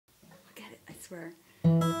swear.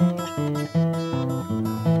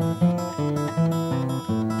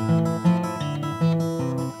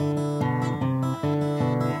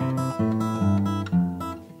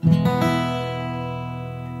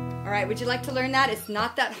 Alright, would you like to learn that? It's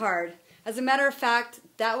not that hard. As a matter of fact,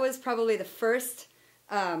 that was probably the first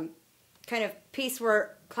kind of piece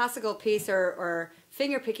where classical piece or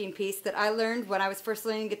finger picking piece that I learned when I was first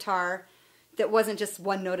learning guitar that wasn't just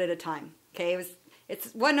one note at a time. Okay,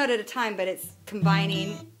 it's one note at a time, but it's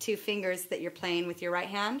combining two fingers that you're playing with your right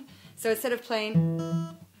hand. So instead of playing,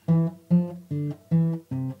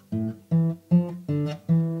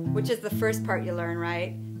 which is the first part you learn,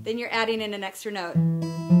 right? Then you're adding in an extra note.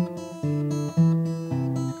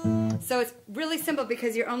 So it's really simple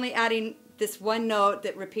because you're only adding this one note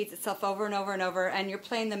that repeats itself over and over and over, and you're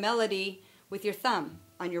playing the melody with your thumb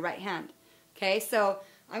on your right hand. Okay, so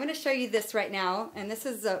I'm going to show you this right now, and this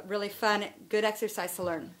is a really fun, good exercise to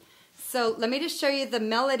learn. So let me just show you the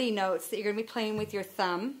melody notes that you're going to be playing with your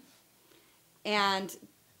thumb, and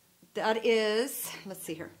that is, let's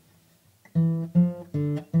see here.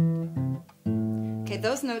 Okay,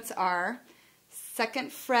 those notes are 2nd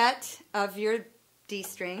fret of your D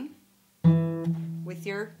string with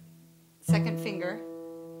your 2nd finger,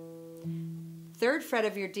 3rd fret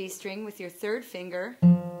of your D string with your 3rd finger,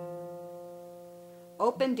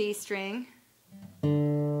 open D string,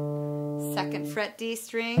 2nd fret D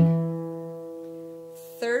string,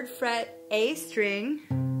 3rd fret A string,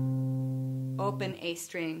 open A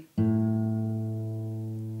string.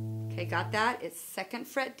 Okay, got that? It's 2nd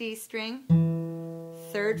fret D string,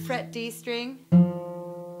 3rd fret D string,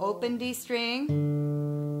 open D string,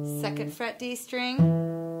 2nd fret D string,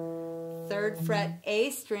 3rd fret A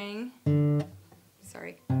string,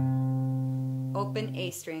 sorry, open A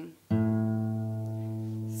string.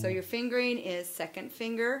 So your fingering is 2nd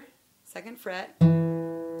finger, 2nd fret,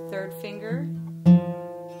 3rd finger,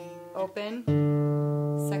 open,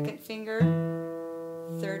 2nd finger,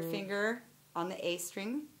 3rd finger on the A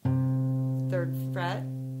string, 3rd fret,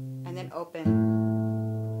 and then open.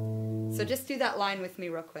 So just do that line with me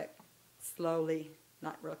real quick. Slowly,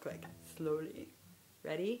 not real quick, slowly.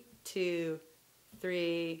 Ready? 2,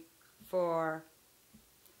 3, 4.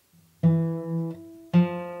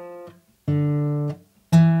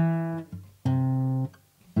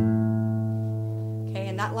 Okay,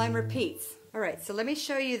 and that line repeats. Alright, so let me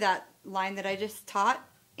show you that line that I just taught,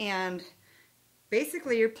 and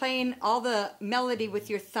basically you're playing all the melody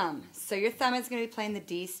with your thumb. So your thumb is going to be playing the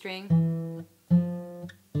D string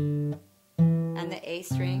and the A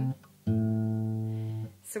string.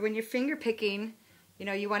 So when you're finger picking, you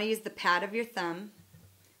know, you want to use the pad of your thumb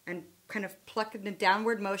and kind of pluck in a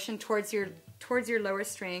downward motion towards your lower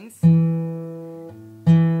strings. See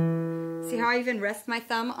how I even rest my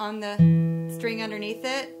thumb on the string underneath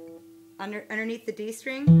it, underneath the D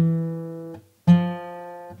string?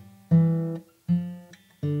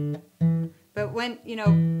 But when, you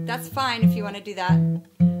know, that's fine if you want to do that.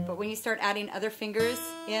 But when you start adding other fingers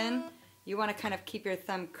in, you want to kind of keep your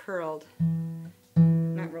thumb curled.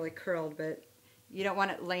 Not really curled, but you don't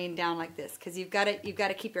want it laying down like this, because you've got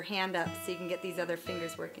to keep your hand up so you can get these other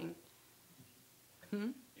fingers working.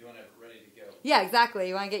 You want it ready to go. Yeah, exactly.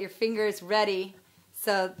 You want to get your fingers ready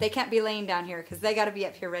so they can't be laying down here, because they got to be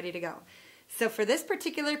up here ready to go. So for this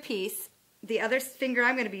particular piece, the other finger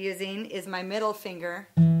I'm going to be using is my middle finger.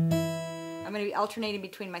 I'm going to be alternating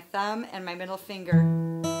between my thumb and my middle finger.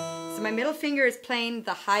 So my middle finger is playing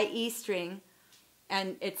the high E string,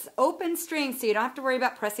 and it's open string, so you don't have to worry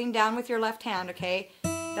about pressing down with your left hand, okay?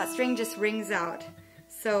 That string just rings out.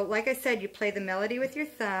 So like I said, you play the melody with your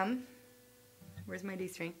thumb. Where's my D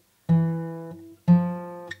string?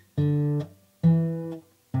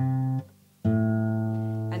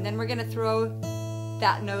 And then we're going to throw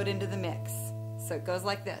that note into the mix. So it goes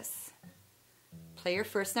like this. Play your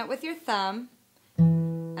first note with your thumb,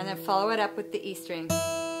 and then follow it up with the E string.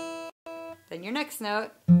 Then your next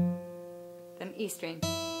note, then E string.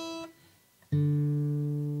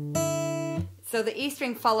 So the E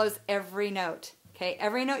string follows every note. Okay,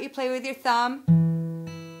 every note you play with your thumb,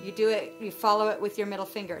 you follow it with your middle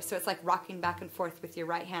finger. So it's like rocking back and forth with your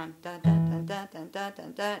right hand. Dun, dun, dun, dun, dun, dun,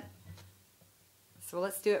 dun, dun. So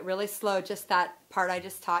let's do it really slow, just that part I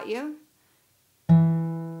just taught you.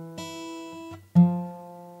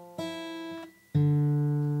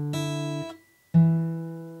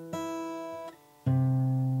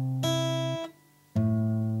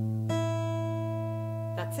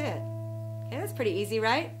 That's it. Okay, that's pretty easy,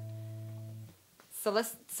 right?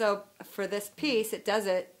 So for this piece, it does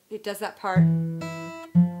that part 3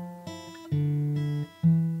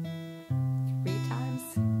 times.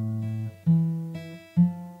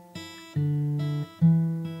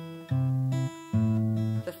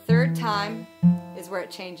 time is where it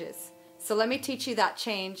changes. So let me teach you that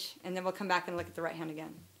change, and then we'll come back and look at the right hand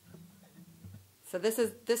again. So this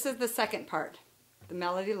is the second part, the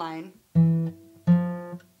melody line.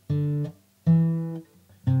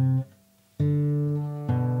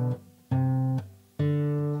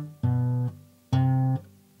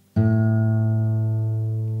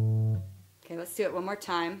 Okay, let's do it one more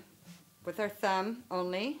time with our thumb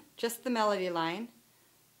only, just the melody line.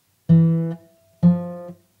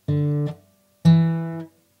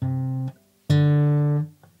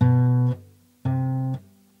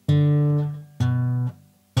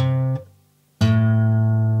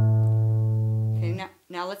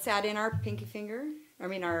 Now let's add in our pinky finger,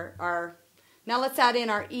 now let's add in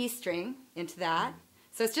our E string into that.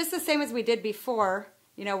 So it's just the same as we did before,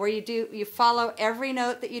 you know, where you follow every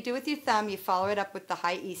note that you do with your thumb, you follow it up with the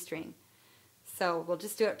high E string. So we'll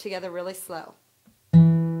just do it together really slow.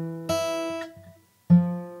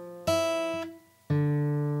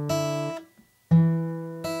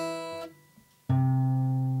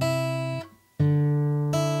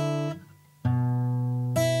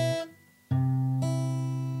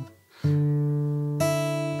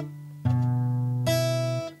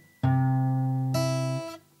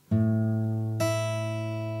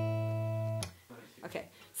 Okay,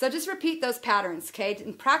 so just repeat those patterns, okay,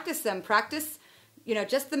 and practice them. Practice, you know,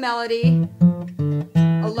 just the melody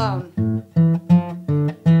alone.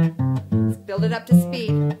 Just build it up to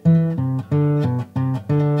speed.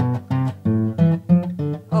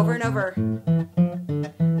 Over and over.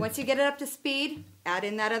 Once you get it up to speed, add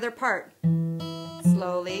in that other part.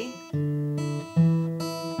 Slowly. And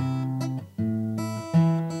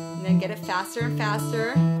then get it faster and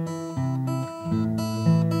faster.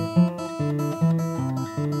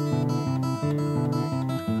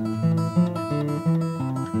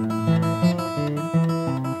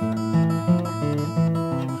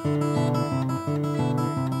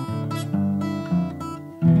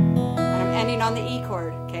 On the E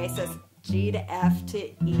chord, okay, so it's G to F to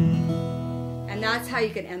E, and that's how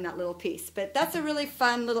you can end that little piece. But that's a really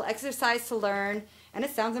fun little exercise to learn, and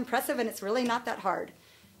it sounds impressive, and it's really not that hard.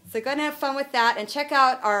 So go ahead and have fun with that, and check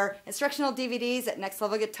out our instructional DVDs at Next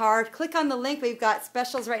Level Guitar. Click on the link. We've got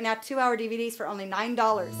specials right now, 2-hour DVDs for only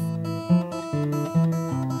 $9.